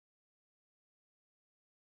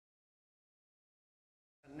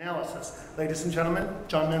Analysis. Ladies and gentlemen,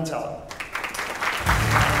 John Manzella.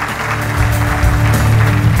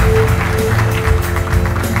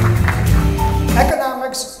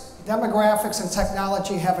 Economics, demographics, and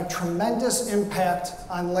technology have a tremendous impact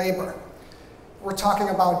on labor. We're talking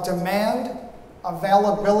about demand,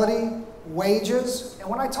 availability, wages, and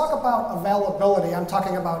when I talk about availability, I'm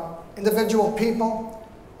talking about individual people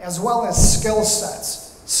as well as skill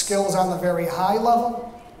sets. Skills on the very high level,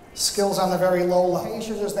 skills on the very low level. The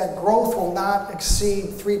issue is that growth will not exceed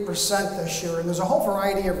 3% this year, and there's a whole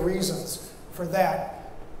variety of reasons for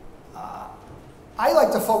that. I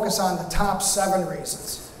like to focus on the top 7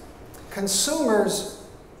 reasons. Consumers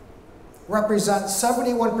represent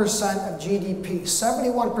 71% of GDP,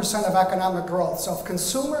 71% of economic growth. So if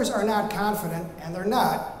consumers are not confident, and they're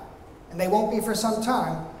not, and they won't be for some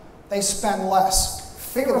time, they spend less.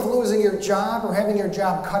 Fear of losing your job or having your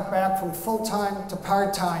job cut back from full-time to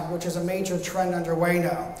part-time, which is a major trend underway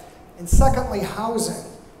now. And secondly,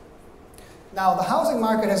 housing. Now, the housing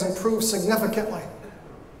market has improved significantly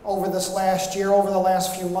over this last year, over the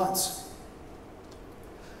last few months.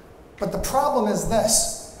 But the problem is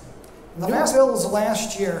this. The new bills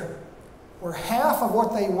last year were half of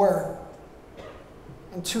what they were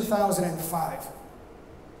in 2005.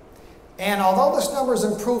 And although this number is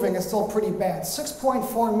improving, it's still pretty bad.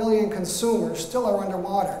 6.4 million consumers still are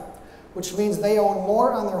underwater, which means they own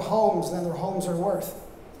more on their homes than their homes are worth.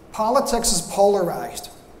 Politics is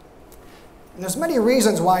polarized. And there's many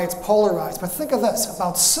reasons why it's polarized, but think of this.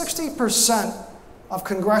 About 60% of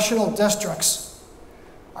congressional districts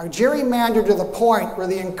are gerrymandered to the point where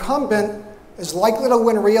the incumbent is likely to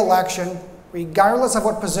win re-election regardless of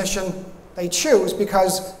what position they choose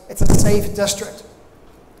because it's a safe district.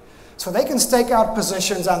 So they can stake out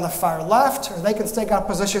positions on the far left, or they can stake out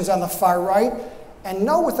positions on the far right, and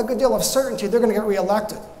know with a good deal of certainty they're going to get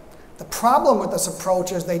reelected. The problem with this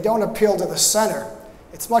approach is they don't appeal to the center.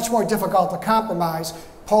 It's much more difficult to compromise.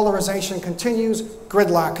 Polarization continues,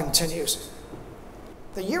 gridlock continues.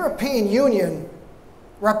 The European Union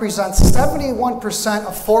represents 71%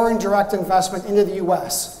 of foreign direct investment into the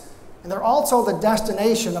US. And they're also the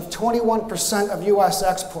destination of 21% of US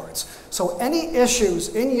exports. So any issues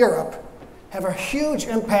in Europe have a huge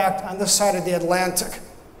impact on this side of the Atlantic.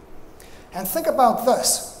 And think about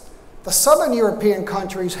this. The southern European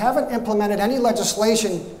countries haven't implemented any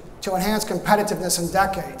legislation to enhance competitiveness in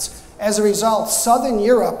decades. As a result, southern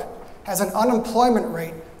Europe has an unemployment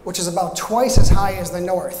rate which is about twice as high as the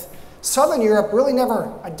north. Southern Europe really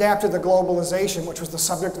never adapted to globalization, which was the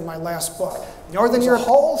subject of my last book. Northern Europe, a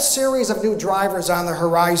whole series of new drivers on the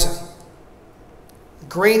horizon.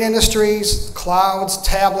 Green industries, clouds,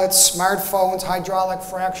 tablets, smartphones, hydraulic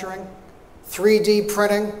fracturing, 3D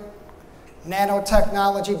printing,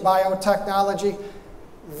 nanotechnology, biotechnology.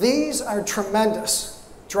 These are tremendous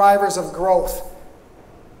drivers of growth,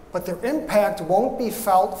 but their impact won't be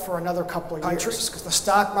felt for another couple of years because the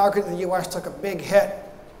stock market in the US took a big hit,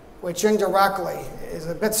 which indirectly is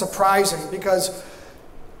a bit surprising because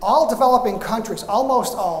all developing countries,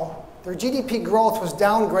 almost all, their GDP growth was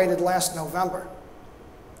downgraded last November.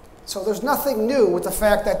 So there's nothing new with the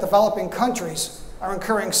fact that developing countries are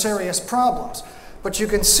incurring serious problems. But you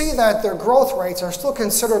can see that their growth rates are still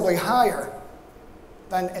considerably higher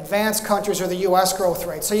than advanced countries or the US growth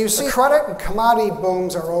rate. So you see the credit and commodity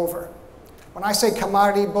booms are over. When I say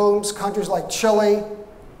commodity booms, countries like Chile,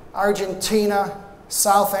 Argentina,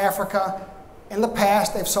 South Africa, in the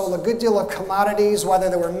past they've sold a good deal of commodities, whether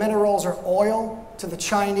they were minerals or oil, to the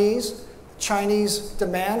Chinese. The Chinese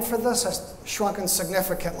demand for this has shrunken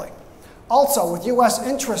significantly. Also, with US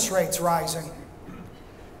interest rates rising,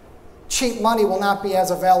 cheap money will not be as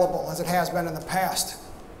available as it has been in the past.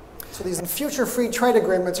 So these future free trade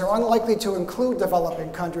agreements are unlikely to include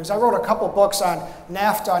developing countries. I wrote a couple books on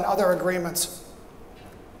NAFTA and other agreements.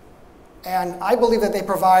 And I believe that they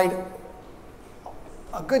provide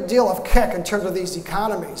a good deal of kick in terms of these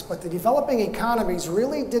economies. But the developing economies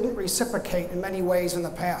really didn't reciprocate in many ways in the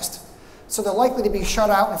past. So they're likely to be shut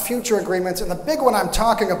out in future agreements. And the big one I'm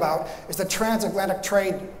talking about is the transatlantic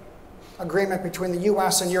trade agreement between the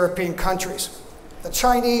US and European countries. The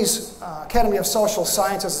Chinese Academy of Social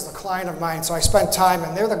Sciences is a client of mine, so I spent time,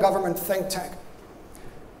 and they're the government think tank.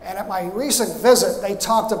 And at my recent visit, they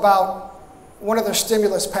talked about one of their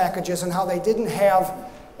stimulus packages and how they didn't have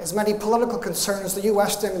as many political concerns as the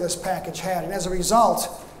US stimulus package had. And as a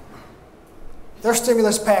result, their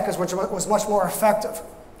stimulus package was much more effective.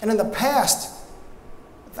 And in the past,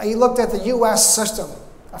 they looked at the US system,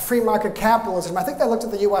 a free market capitalism. I think they looked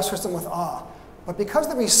at the US system with awe. But because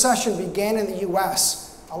the recession began in the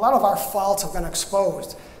US, a lot of our faults have been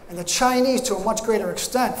exposed. And the Chinese, to a much greater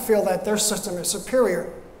extent, feel that their system is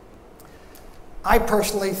superior I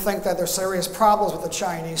personally think that there's serious problems with the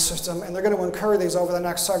Chinese system, and they're going to incur these over the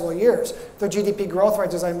next several years. Their GDP growth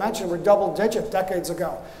rates, as I mentioned, were double-digit decades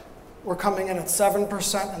ago. We're coming in at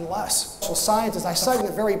 7% and less. Social scientists, I said in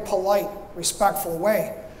a very polite, respectful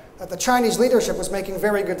way, that the Chinese leadership was making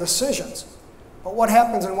very good decisions. But what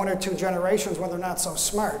happens in 1 or 2 generations when they're not so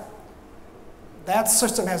smart? That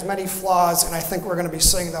system has many flaws, and I think we're going to be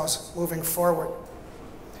seeing those moving forward.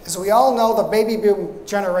 As we all know, the baby boom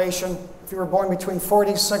generation, if you were born between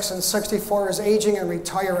 46 and 64, is aging and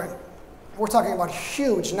retiring. We're talking about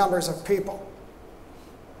huge numbers of people.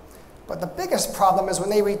 But the biggest problem is when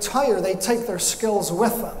they retire, they take their skills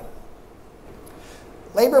with them.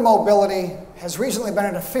 Labor mobility has recently been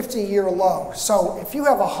at a 50-year low. So if you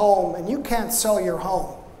have a home and you can't sell your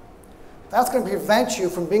home, that's going to prevent you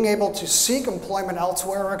from being able to seek employment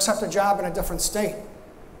elsewhere or accept a job in a different state.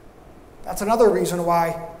 That's another reason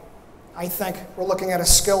why I think we're looking at a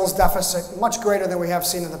skills deficit much greater than we have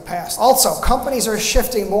seen in the past. Also, companies are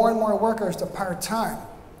shifting more and more workers to part-time.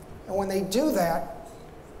 And when they do that,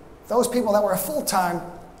 those people that were full-time,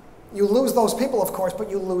 you lose those people, of course, but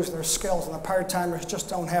you lose their skills, and the part-timers just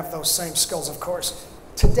don't have those same skills, of course.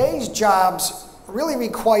 Today's jobs really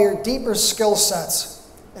require deeper skill sets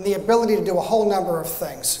and the ability to do a whole number of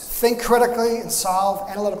things. Think critically and solve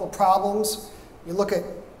analytical problems. You look at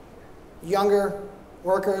younger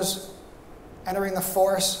workers entering the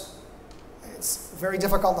force. It's very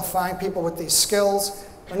difficult to find people with these skills.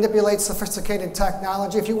 Manipulate sophisticated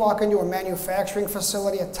technology. If you walk into a manufacturing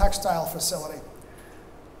facility, a textile facility,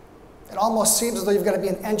 it almost seems as though you've got to be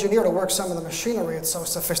an engineer to work some of the machinery. It's so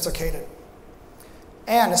sophisticated.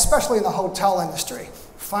 And especially in the hotel industry,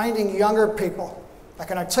 finding younger people that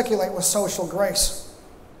can articulate with social grace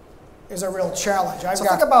is a real challenge. So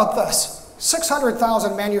think about this.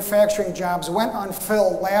 600,000 manufacturing jobs went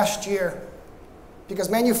unfilled last year because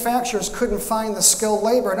manufacturers couldn't find the skilled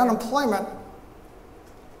labor, and unemployment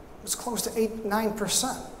was close to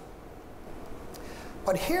 9%.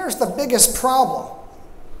 But here's the biggest problem.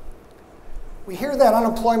 We hear that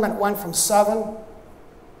unemployment went from 7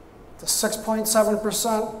 to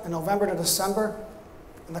 6.7% in November to December.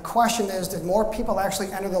 And the question is, did more people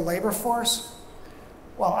actually enter the labor force?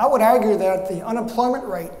 Well, I would argue that the unemployment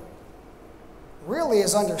rate really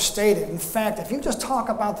is understated. In fact, if you just talk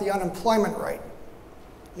about the unemployment rate,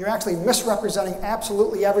 you're actually misrepresenting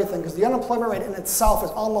absolutely everything, because the unemployment rate in itself is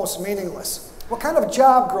almost meaningless. What kind of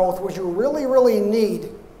job growth would you really, really need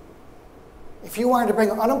if you wanted to bring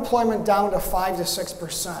unemployment down to 5 to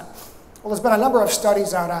 6%? Well, there's been a number of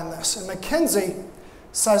studies out on this, and McKinsey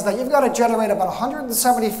says that you've got to generate about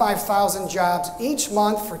 175,000 jobs each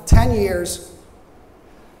month for 10 years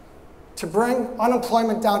to bring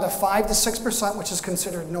unemployment down to 5 to 6%, which is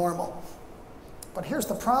considered normal. But here's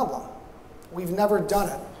the problem. We've never done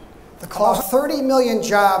it. About 30 million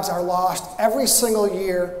jobs are lost every single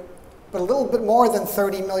year, but a little bit more than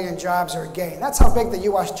 30 million jobs are gained. That's how big the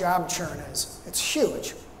US job churn is. It's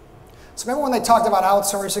huge. So remember when they talked about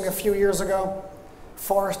outsourcing a few years ago?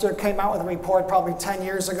 Forrester came out with a report probably 10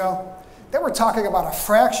 years ago. They were talking about a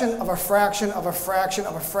fraction of a fraction of a fraction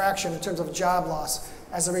of a fraction in terms of job loss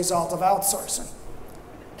as a result of outsourcing.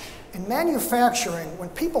 In manufacturing, when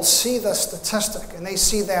people see the statistic and they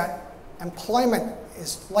see that employment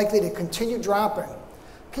is likely to continue dropping,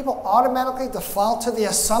 people automatically default to the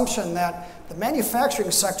assumption that the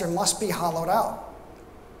manufacturing sector must be hollowed out.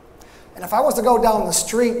 And if I was to go down the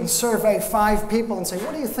street and survey 5 people and say,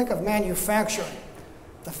 what do you think of manufacturing?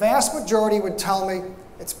 The vast majority would tell me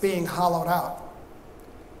it's being hollowed out.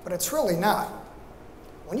 But it's really not.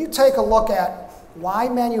 When you take a look at why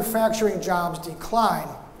manufacturing jobs decline,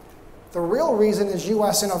 the real reason is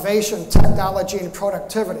US innovation, technology, and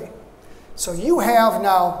productivity. So you have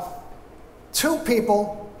now 2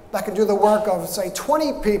 people that can do the work of, say,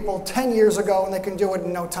 20 people 10 years ago, and they can do it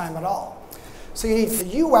in no time at all. So you need,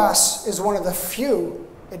 the US is one of the few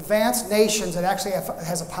advanced nations that actually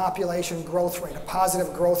has a population growth rate, a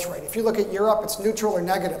positive growth rate. If you look at Europe, it's neutral or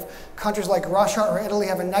negative. Countries like Russia or Italy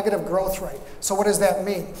have a negative growth rate. So what does that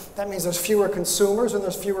mean? That means there's fewer consumers and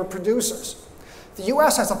there's fewer producers. The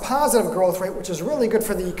US has a positive growth rate, which is really good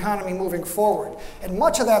for the economy moving forward. And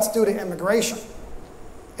much of that's due to immigration.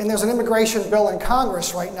 And there's an immigration bill in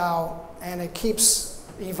Congress right now, and it keeps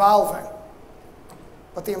evolving.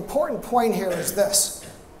 But the important point here is this.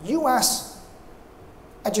 US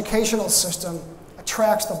educational system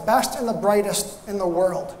attracts the best and the brightest in the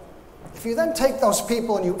world. If you then take those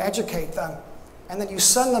people and you educate them, and then you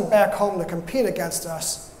send them back home to compete against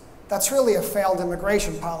us, that's really a failed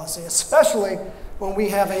immigration policy, especially when we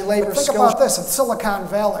have a labor skill. Think about this, in Silicon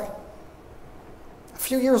Valley. A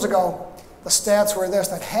few years ago, the stats were this,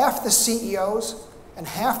 that half the CEOs and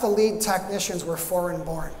half the lead technicians were foreign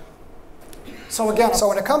born. So again,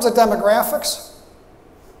 when it comes to demographics,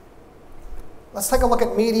 let's take a look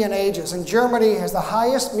at median ages. And Germany has the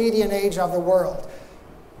highest median age of the world.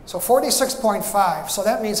 So 46.5. So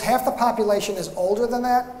that means half the population is older than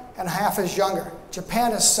that and half is younger.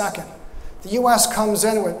 Japan is second. The US comes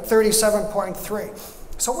in with 37.3.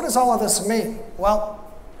 So what does all of this mean?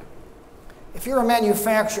 Well, if you're a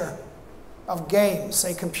manufacturer of games,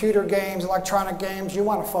 say computer games, electronic games, you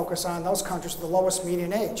want to focus on those countries with the lowest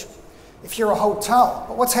median age. If you're a hotel,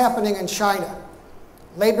 but what's happening in China?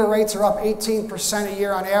 Labor rates are up 18% a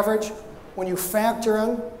year on average. When you factor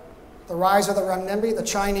in the rise of the renminbi, the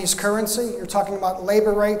Chinese currency, you're talking about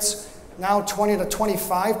labor rates now 20 to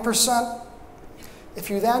 25%. If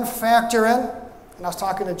you then factor in, and I was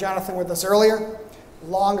talking to Jonathan with this earlier,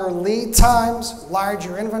 longer lead times,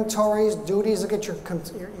 larger inventories, duties to get your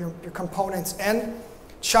components in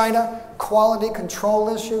China, quality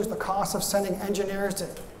control issues, the cost of sending engineers to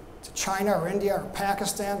China or India or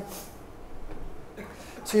Pakistan.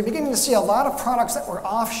 So you're beginning to see a lot of products that were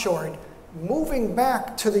offshored moving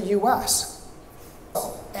back to the US.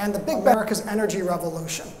 And the big America's energy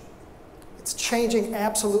revolution. It's changing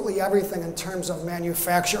absolutely everything in terms of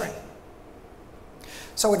manufacturing.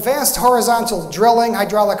 So advanced horizontal drilling,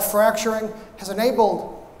 hydraulic fracturing has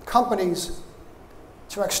enabled companies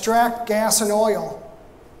to extract gas and oil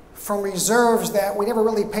from reserves that we never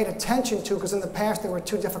really paid attention to because in the past they were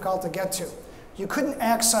too difficult to get to. You couldn't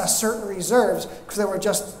access certain reserves because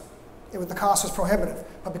the cost was prohibitive.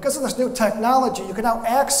 But because of this new technology, you can now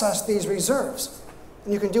access these reserves,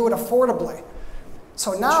 and you can do it affordably.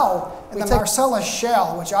 So now, the Manzella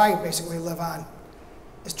shale, which I basically live on,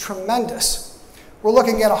 is tremendous. We're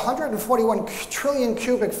looking at 141 trillion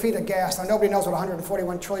cubic feet of gas. Now, nobody knows what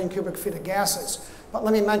 141 trillion cubic feet of gas is, but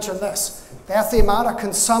let me mention this. That's the amount of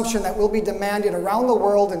consumption that will be demanded around the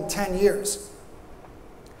world in 10 years.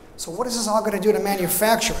 So what is this all going to do to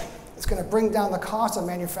manufacturing? It's going to bring down the cost of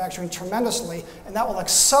manufacturing tremendously, and that will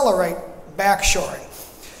accelerate backshoring.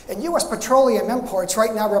 And U.S. petroleum imports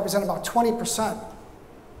right now represent about 20%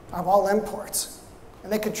 of all imports,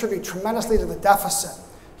 and they contribute tremendously to the deficit.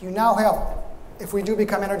 You now have, if we do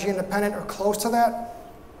become energy independent or close to that,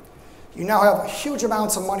 you now have huge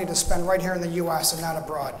amounts of money to spend right here in the U.S. and not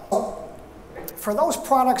abroad. For those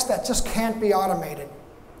products that just can't be automated,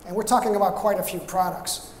 and we're talking about quite a few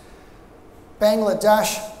products,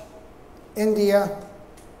 Bangladesh, India,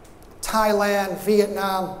 Thailand,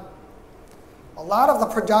 Vietnam, a lot of the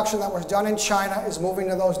production that was done in China is moving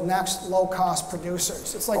to those next low-cost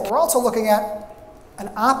producers. It's like we're also looking at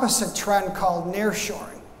an opposite trend called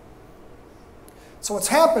nearshoring. So what's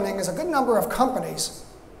happening is a good number of companies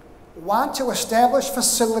want to establish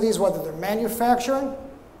facilities, whether they're manufacturing,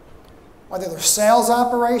 whether they're sales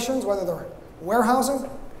operations, whether they're warehousing.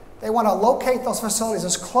 They want to locate those facilities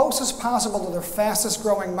as close as possible to their fastest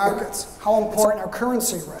growing markets. How important are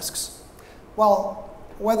currency risks? Well,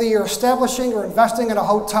 whether you're establishing or investing in a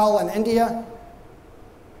hotel in India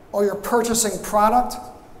or you're purchasing product,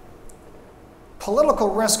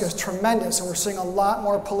 political risk is tremendous, and we're seeing a lot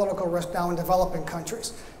more political risk now in developing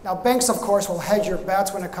countries. Now, banks, of course, will hedge your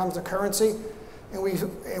bets when it comes to currency. And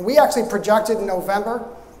we actually projected in November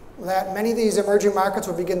that many of these emerging markets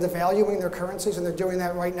will begin devaluing their currencies, and they're doing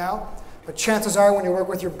that right now. But chances are, when you work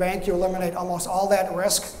with your bank, you eliminate almost all that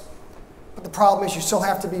risk. But the problem is you still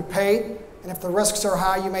have to be paid, and if the risks are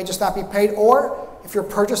high, you may just not be paid, or if you're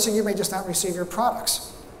purchasing, you may just not receive your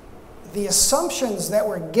products. The assumptions that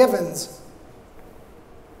were given,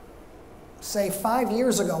 say 5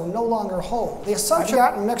 years ago, no longer hold. The assumption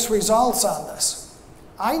I've gotten mixed results on this.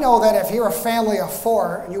 I know that if you're a family of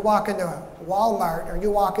four and you walk into Walmart or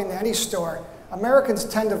you walk into any store, Americans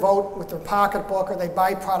tend to vote with their pocketbook, or they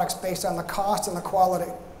buy products based on the cost and the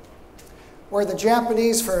quality. Where the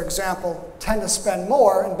Japanese, for example, tend to spend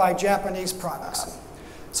more and buy Japanese products.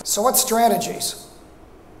 So what strategies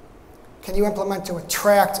can you implement to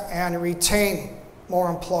attract and retain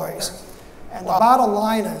more employees? And the bottom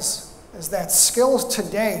line is that skills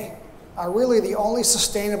today are really the only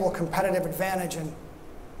sustainable competitive advantage in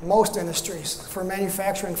most industries. For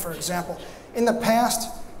manufacturing, for example. In the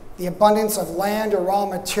past, the abundance of land or raw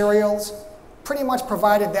materials pretty much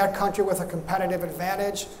provided that country with a competitive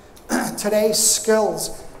advantage. Today,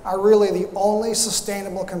 skills are really the only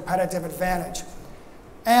sustainable competitive advantage.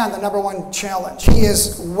 And the number one challenge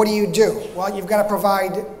is, what do you do? Well, you've got to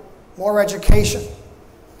provide more education.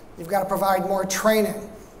 You've got to provide more training.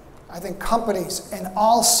 I think companies in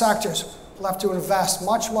all sectors will have to invest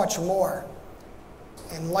much, much more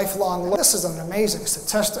in lifelong learning. This is an amazing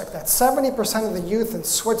statistic that 70% of the youth in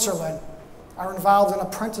Switzerland are involved in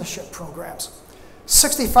apprenticeship programs.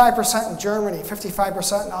 65% in Germany,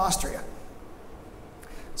 55% in Austria.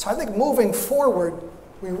 So I think moving forward,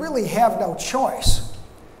 we really have no choice.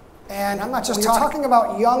 And I'm not just talking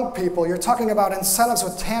about young people, you're talking about incentives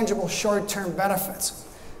with tangible short-term benefits.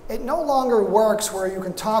 It no longer works where you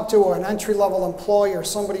can talk to an entry-level employee or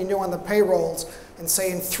somebody new on the payrolls and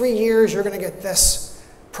say, in 3 years, you're going to get this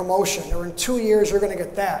promotion, or in 2 years, you're going to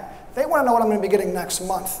get that. They want to know what I'm going to be getting next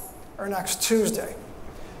month or next Tuesday.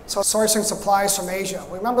 So sourcing supplies from Asia.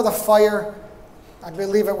 Remember the fire, I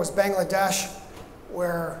believe it was Bangladesh,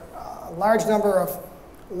 where a large number of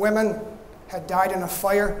women had died in a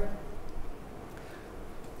fire?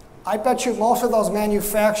 I bet you most of those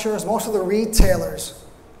manufacturers, most of the retailers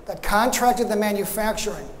that contracted the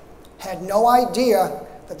manufacturing had no idea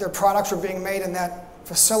that their products were being made in that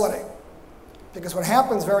facility. Because what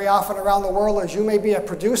happens very often around the world is you may be a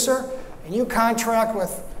producer and you contract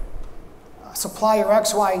with supplier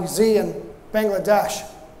XYZ in Bangladesh,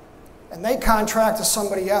 and they contract to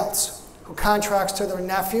somebody else who contracts to their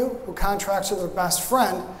nephew, who contracts to their best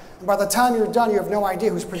friend, and by the time you're done, you have no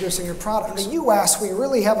idea who's producing your product. In the US, we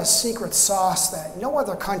really have a secret sauce that no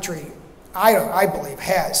other country, I believe,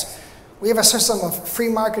 has. We have a system of free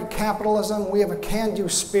market capitalism. We have a can-do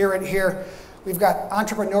spirit here. We've got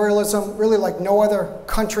entrepreneurialism, really like no other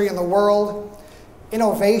country in the world.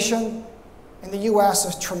 Innovation in the US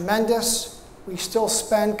is tremendous. We still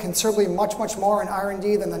spend considerably much more in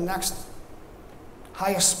R&D than the next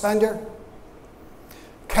highest spender.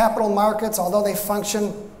 Capital markets, although they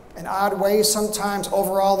function in odd ways sometimes,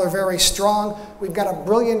 overall they're very strong. We've got a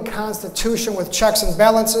brilliant constitution with checks and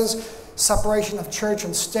balances, separation of church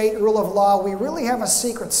and state, rule of law. We really have a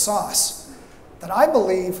secret sauce that I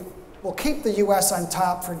believe will keep the U.S. on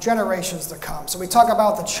top for generations to come. So we talk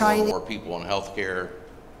about the Chinese. More people in healthcare,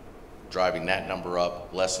 driving that number up,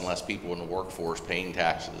 less and less people in the workforce paying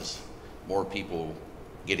taxes, more people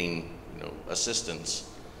getting assistance.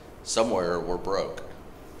 Somewhere we're broke.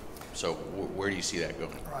 So where do you see that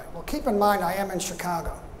going? Right. Well, keep in mind, I am in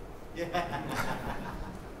Chicago.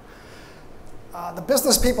 The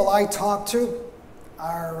business people I talk to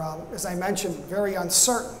are, as I mentioned, very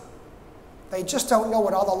uncertain. They just don't know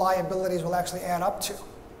what all the liabilities will actually add up to.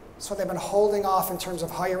 So they've been holding off in terms of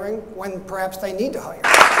hiring when perhaps they need to hire.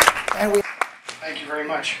 And Thank you very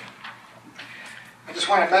much. I just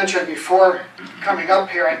want to mention, before coming up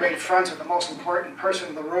here, I made friends with the most important person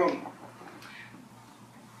in the room.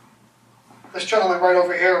 This gentleman right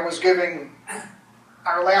over here was giving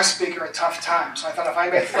our last speaker a tough time. So I thought if I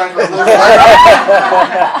made friends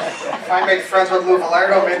with Lou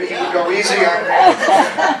Velardo, maybe he would go easy on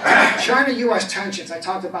me. China-U.S. tensions, I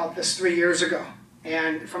talked about this 3 years ago.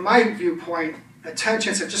 And from my viewpoint, the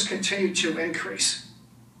tensions have just continued to increase.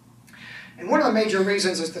 And one of the major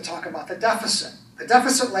reasons is to talk about the deficit. The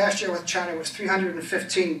deficit last year with China was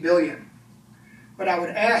 $315 billion. But I would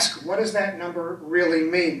ask, what does that number really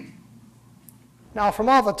mean? Now, from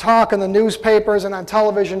all the talk in the newspapers and on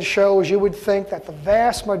television shows, you would think that the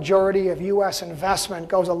vast majority of U.S. investment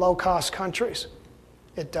goes to low-cost countries.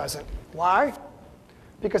 It doesn't. Why?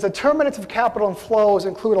 Because determinants of capital flows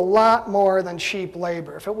include a lot more than cheap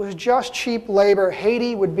labor. If it was just cheap labor,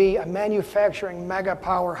 Haiti would be a manufacturing mega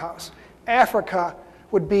powerhouse. Africa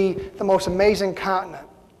would be the most amazing continent.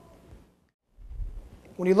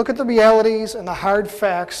 When you look at the realities and the hard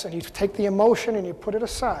facts, and you take the emotion and you put it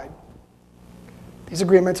aside, these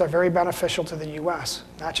agreements are very beneficial to the U.S.,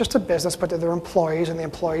 not just to business, but to their employees and the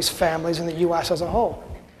employees' families and the U.S. as a whole.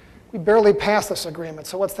 We barely passed this agreement,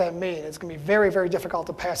 so what's that mean? It's going to be very, very difficult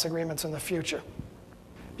to pass agreements in the future.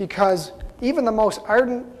 Because even the most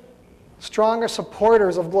ardent, strongest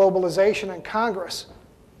supporters of globalization in Congress,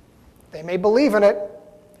 they may believe in it,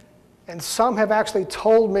 and some have actually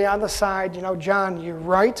told me on the side, John, you're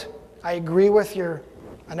right, I agree with your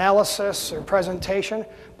analysis or presentation,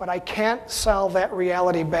 but I can't sell that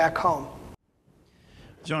reality back home.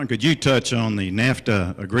 John, could you touch on the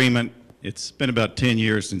NAFTA agreement? It's been about 10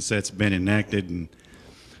 years since that's been enacted, and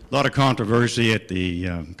a lot of controversy at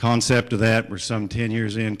the concept of that. We're some 10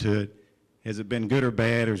 years into it. Has it been good or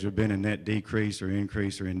bad, or has there been a net decrease or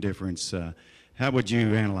increase or indifference? How would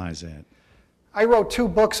you analyze that? I wrote 2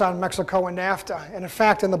 books on Mexico and NAFTA, and in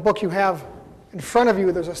fact, in the book you have in front of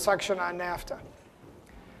you, there's a section on NAFTA.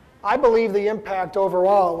 I believe the impact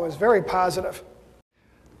overall was very positive.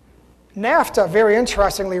 NAFTA, very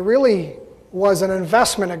interestingly, really was an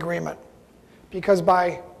investment agreement, because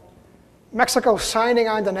by Mexico signing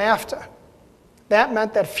on to NAFTA, that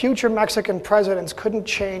meant that future Mexican presidents couldn't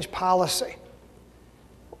change policy.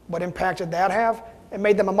 What impact did that have? It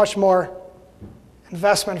made them a much more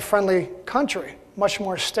investment-friendly country, much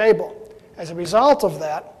more stable. As a result of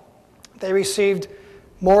that, they received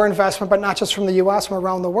more investment, but not just from the US, from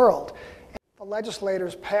around the world. The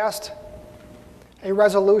legislators passed a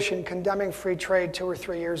resolution condemning free trade 2 or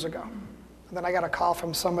 3 years ago. And then I got a call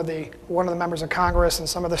from one of the members of Congress and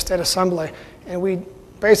some of the state assembly, and we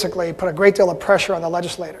basically put a great deal of pressure on the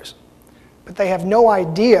legislators. But they have no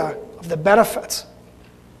idea of the benefits.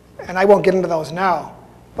 And I won't get into those now,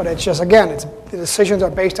 but it's just, again, the decisions are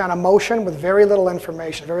based on emotion with very little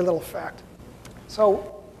information, very little fact.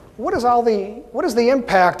 So what is the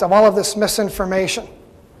impact of all of this misinformation?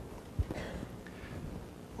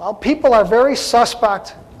 Well, people are very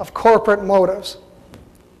suspect of corporate motives.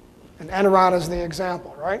 And Enron is the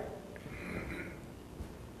example, right?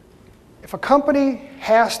 If a company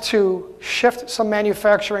has to shift some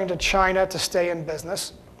manufacturing to China to stay in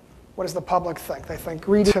business, what does the public think? They think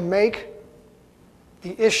greedy. To make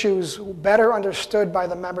the issues better understood by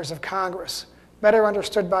the members of Congress, better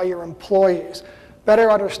understood by your employees,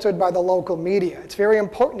 better understood by the local media. It's very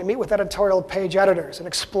important to meet with editorial page editors and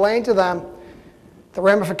explain to them the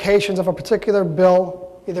ramifications of a particular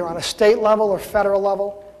bill, either on a state level or federal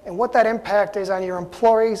level, and what that impact is on your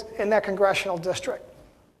employees in that congressional district.